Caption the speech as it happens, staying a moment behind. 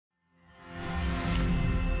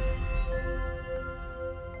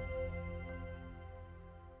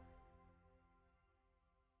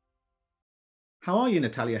How are you,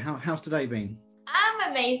 Natalia? How's today been?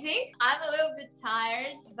 I'm amazing. I'm a little bit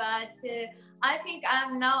tired, but I think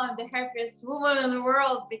I'm the happiest woman in the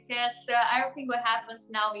world because everything what happens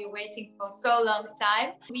now, we're waiting for so long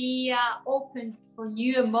time. We are open for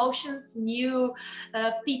new emotions, new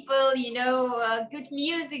people, good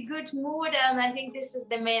music, good mood, and I think this is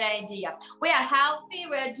the main idea. We are healthy.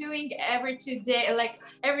 We are doing every 2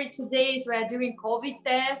 days, we are doing COVID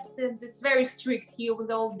test, and it's very strict here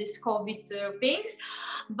with all these COVID things.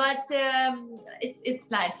 But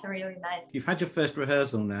it's nice, really nice. You've had your first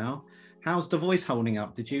rehearsal now. How's the voice holding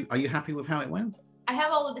up? Are you happy with how it went? I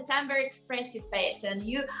have all the time very expressive face, and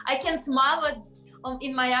I can smile, but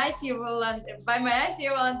in my eyes by my eyes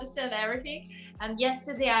you will understand everything. And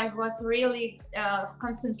yesterday I was really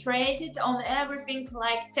concentrated on everything,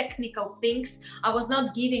 like technical things. I was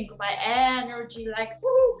not giving my energy like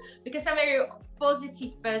woo, because I'm a very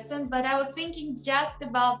positive person, but I was thinking just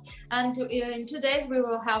about, and in 2 days we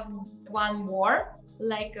will have one more,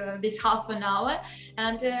 like this half an hour,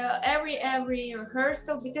 and every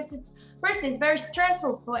rehearsal, because it's very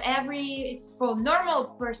stressful it's for normal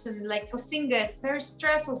person, like for singer it's very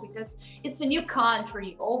stressful because it's a new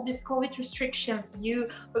country, all these COVID restrictions.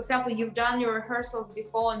 For example, you've done your rehearsals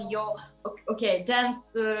before in your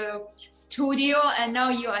dance studio, and now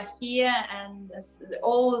you are here and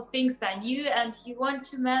all things are new, and you want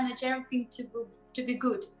to manage everything to be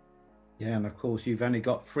good. Yeah, and of course you've only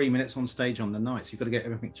got 3 minutes on stage on the night, so you've got to get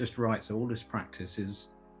everything just right. So all this practice is,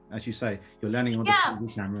 as you say, you're learning on the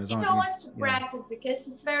TV cameras. It's always to practice, because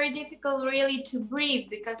it's very difficult really to breathe,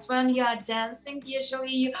 because when you are dancing,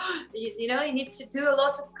 usually you need to do a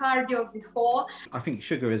lot of cardio before. I think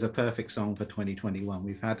Sugar is a perfect song for 2021.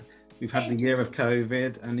 We've had the year of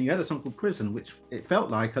COVID, and you had a song called Prison, which it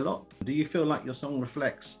felt like a lot. Do you feel like your song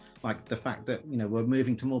reflects like the fact that we're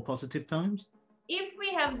moving to more positive times? If we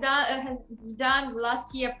have done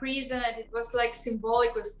last year prison, and it was like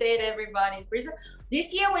symbolic, we stayed everybody in prison.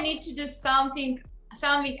 This year we need to do something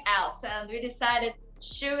else, and we decided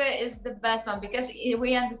Sugar is the best one, because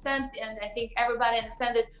we understand, and I think everybody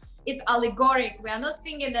understands that it's allegoric. We are not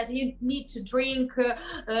singing that you need to drink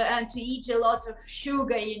and to eat a lot of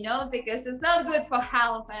sugar, because it's not good for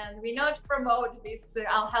health, and we not promote this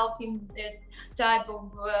unhealthy type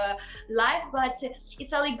of life, but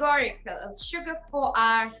it's allegoric. Sugar for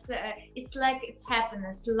us, it's like it's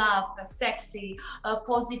happiness, love, sexy,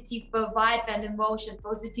 positive vibe and emotion,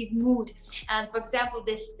 positive mood. And for example,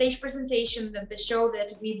 this stage presentation of the show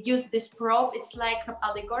that we've used this prop, it's like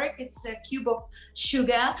allegoric. It's a cube of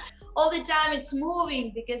sugar. All the time it's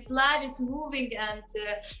moving, because life is moving, and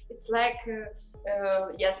it's like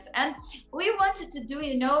yes. And we wanted to do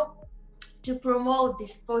to promote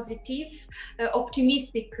this positive,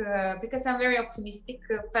 optimistic, because I'm a very optimistic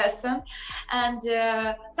person, and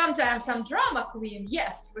sometimes some drama queen,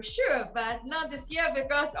 yes, for sure, but not this year,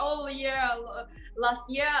 because all year last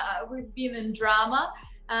year we've been in drama.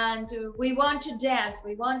 And we want to dance,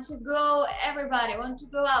 we want to go, everybody want to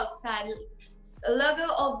go outside. Logo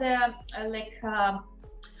of the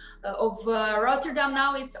Rotterdam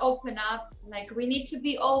now, it's open up, like we need to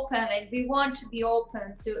be open, and we want to be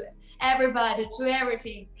open to everybody, to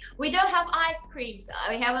everything. We don't have ice creams.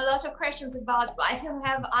 We have a lot of questions about why don't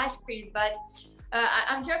have ice creams, but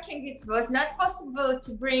I'm joking, it was not possible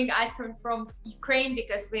to bring ice cream from Ukraine,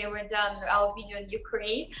 because we were done our video in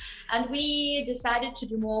Ukraine, and we decided to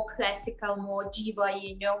do more classical, more diva,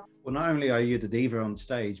 Well, not only are you the diva on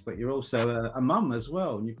stage, but you're also a mum as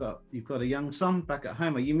well, and you've got a young son back at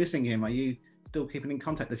home. Are you missing him? Are you still keeping in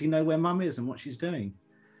contact? Does he know where mum is and what she's doing?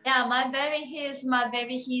 Yeah, my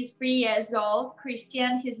baby, he's 3 years old,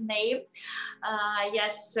 Christian, his name.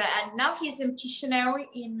 Yes, and now he's in Chisinau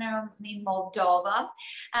in Moldova,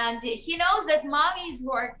 and he knows that mommy is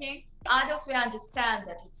working. Adults, we understand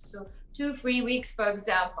that it's 2-3 weeks, for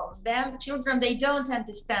example. Them children, they don't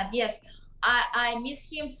understand. Yes, I miss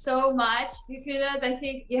him so much. I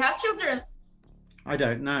think you have children. I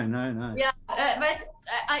don't know, no. Yeah, but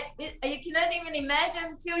you cannot even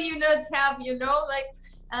imagine till you not have,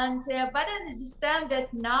 but I understand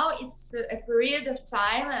that now it's a period of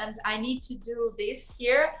time, and I need to do this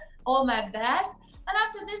here, all my best. And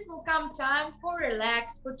after this will come time for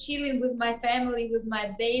relax, for chilling with my family, with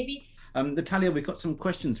my baby. Natalia, we've got some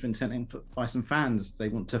questions been sent in by some fans. They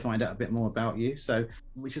want to find out a bit more about you. So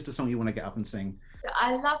which is the song you want to get up and sing?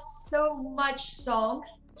 I love so much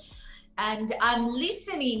songs. And I'm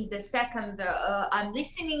listening I'm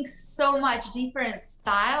listening so much different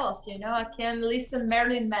styles, I can listen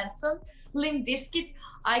Marilyn Manson, Limp Bizkit,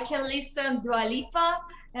 I can listen Dua Lipa,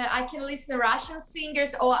 I can listen Russian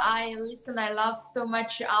singers, or I love so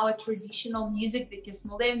much our traditional music, because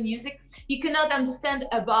Moldovan music, you cannot understand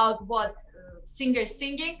about what singers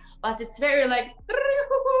singing, but it's very like,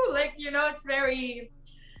 like, you know, it's very,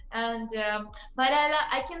 and but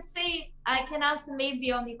I can say, I can answer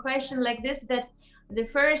maybe on the question like this, that the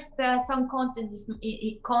first song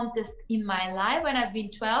contest in my life when I've been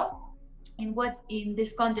 12, in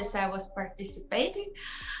this contest I was participating,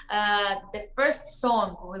 the first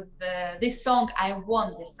song with this song I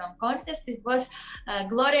won this song contest, it was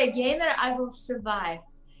Gloria Gaynor, I Will Survive.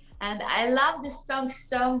 And I love this song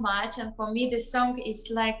so much, and for me this song is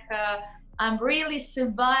like I'm really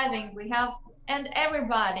surviving. We have, and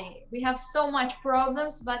everybody, we have so much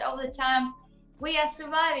problems, but all the time we are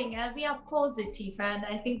surviving and we are positive, and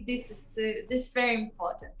I think this is very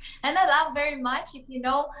important. And I love very much, if you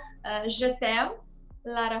know, Je t'aime,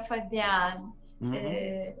 Lara Fabian.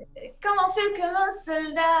 Comme on fait comme un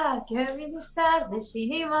soldat qui vient de star de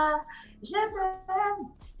cinéma, je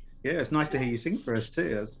t'aime. Yeah, it's nice to hear you sing for us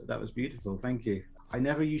too. That was beautiful. Thank you. I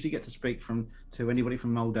never usually get to speak to anybody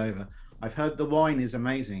from Moldova. I've heard the wine is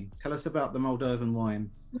amazing. Tell us about the Moldovan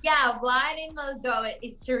wine. Yeah, wine in Moldova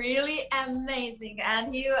is really amazing,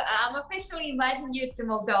 and I'm officially inviting you to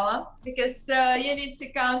Moldova, because you need to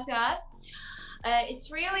come to us. It's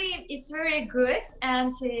very good,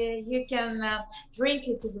 and you can drink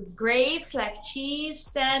it with grapes, like cheese,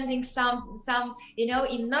 standing some you know,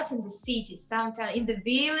 not in the city, sometimes in the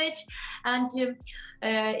village, and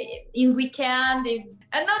in weekend,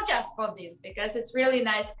 and not just for this, because it's really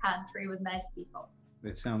nice country with nice people.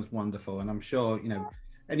 It sounds wonderful, and I'm sure, you know,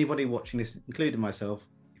 anybody watching this, including myself,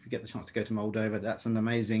 if you get the chance to go to Moldova, that's an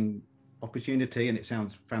amazing opportunity, and it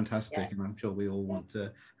sounds fantastic, and I'm sure we all want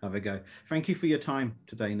to have a go. Thank you for your time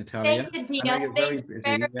today, Natalia. Thank you, Dina. Thank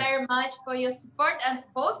you very much for your support, and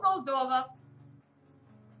both Moldova